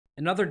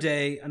Another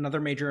day, another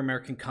major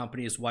American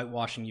company is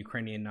whitewashing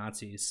Ukrainian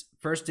Nazis.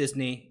 First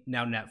Disney,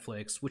 now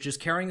Netflix, which is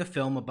carrying a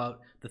film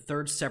about the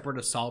 3rd Separate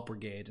Assault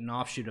Brigade, an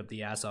offshoot of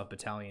the Azov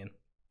Battalion.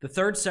 The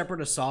 3rd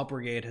Separate Assault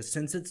Brigade has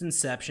since its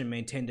inception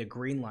maintained a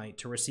green light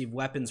to receive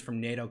weapons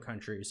from NATO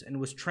countries and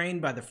was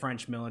trained by the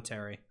French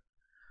military.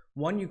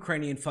 One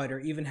Ukrainian fighter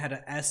even had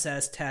an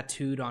SS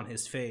tattooed on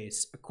his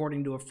face,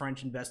 according to a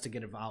French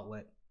investigative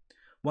outlet.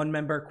 One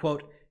member,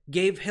 quote,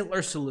 gave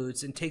Hitler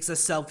salutes and takes a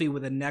selfie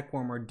with a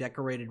neckwarmer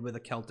decorated with a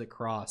Celtic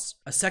cross.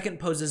 A second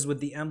poses with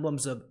the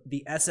emblems of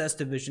the SS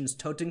divisions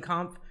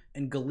Totenkampf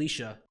and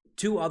Galicia.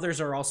 Two others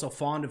are also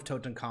fond of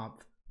Totenkampf,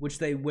 which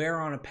they wear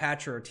on a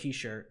patch or a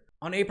t-shirt.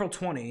 On April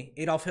 20,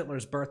 Adolf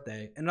Hitler's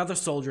birthday, another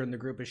soldier in the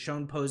group is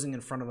shown posing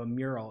in front of a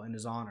mural in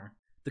his honor.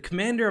 The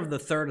commander of the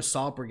 3rd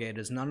Assault Brigade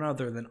is none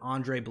other than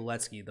Andriy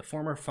Biletsky, the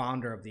former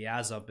founder of the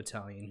Azov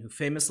Battalion, who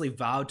famously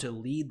vowed to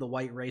lead the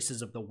white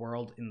races of the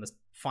world in the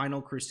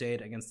final crusade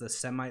against the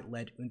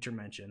Semite-led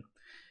Untermenschen.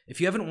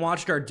 If you haven't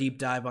watched our deep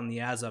dive on the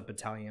Azov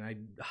Battalion,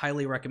 I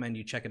highly recommend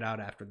you check it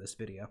out after this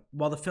video.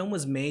 While the film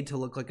was made to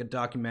look like a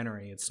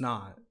documentary, it's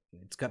not.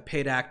 It's got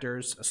paid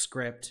actors, a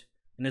script,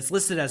 and it's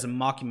listed as a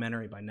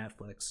mockumentary by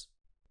Netflix.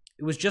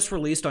 It was just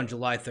released on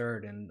July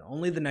 3rd, and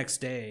only the next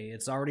day,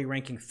 it's already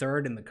ranking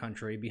 3rd in the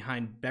country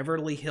behind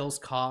Beverly Hills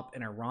Cop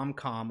and a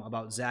rom-com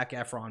about Zac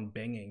Efron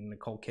banging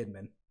Nicole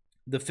Kidman.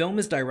 The film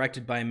is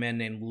directed by a man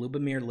named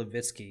Lyubomir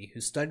Levitsky, who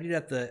studied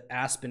at the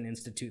Aspen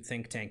Institute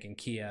think tank in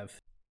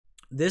Kiev.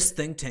 This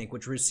think tank,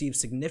 which received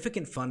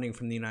significant funding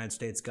from the United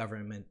States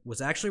government, was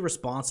actually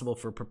responsible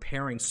for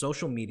preparing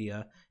social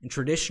media and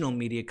traditional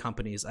media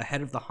companies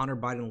ahead of the Hunter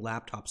Biden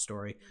laptop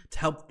story to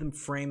help them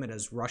frame it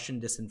as Russian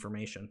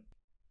disinformation.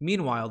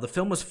 Meanwhile, the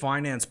film was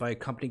financed by a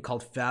company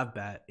called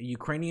Favbet, a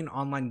Ukrainian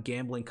online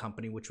gambling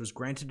company which was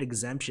granted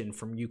exemption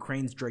from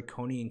Ukraine's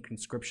draconian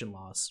conscription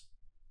laws.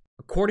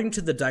 According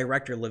to the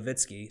director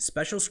Levitsky,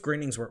 special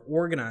screenings were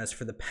organized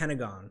for the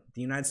Pentagon,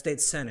 the United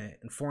States Senate,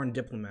 and foreign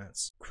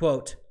diplomats.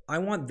 Quote, I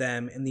want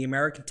them and the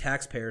American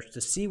taxpayers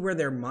to see where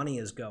their money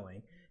is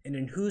going and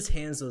in whose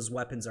hands those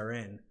weapons are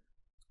in.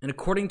 And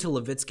according to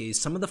Levitsky,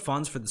 some of the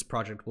funds for this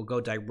project will go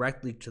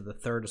directly to the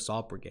 3rd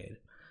Assault Brigade.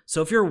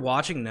 So if you're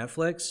watching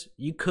Netflix,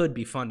 you could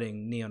be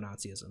funding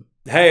neo-Nazism.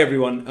 Hey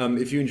everyone,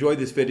 if you enjoyed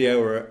this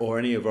video or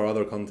any of our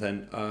other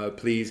content,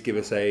 please give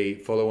us a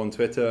follow on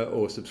Twitter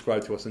or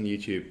subscribe to us on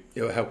YouTube.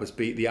 It will help us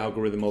beat the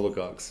algorithm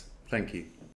oligarchs. Thank you.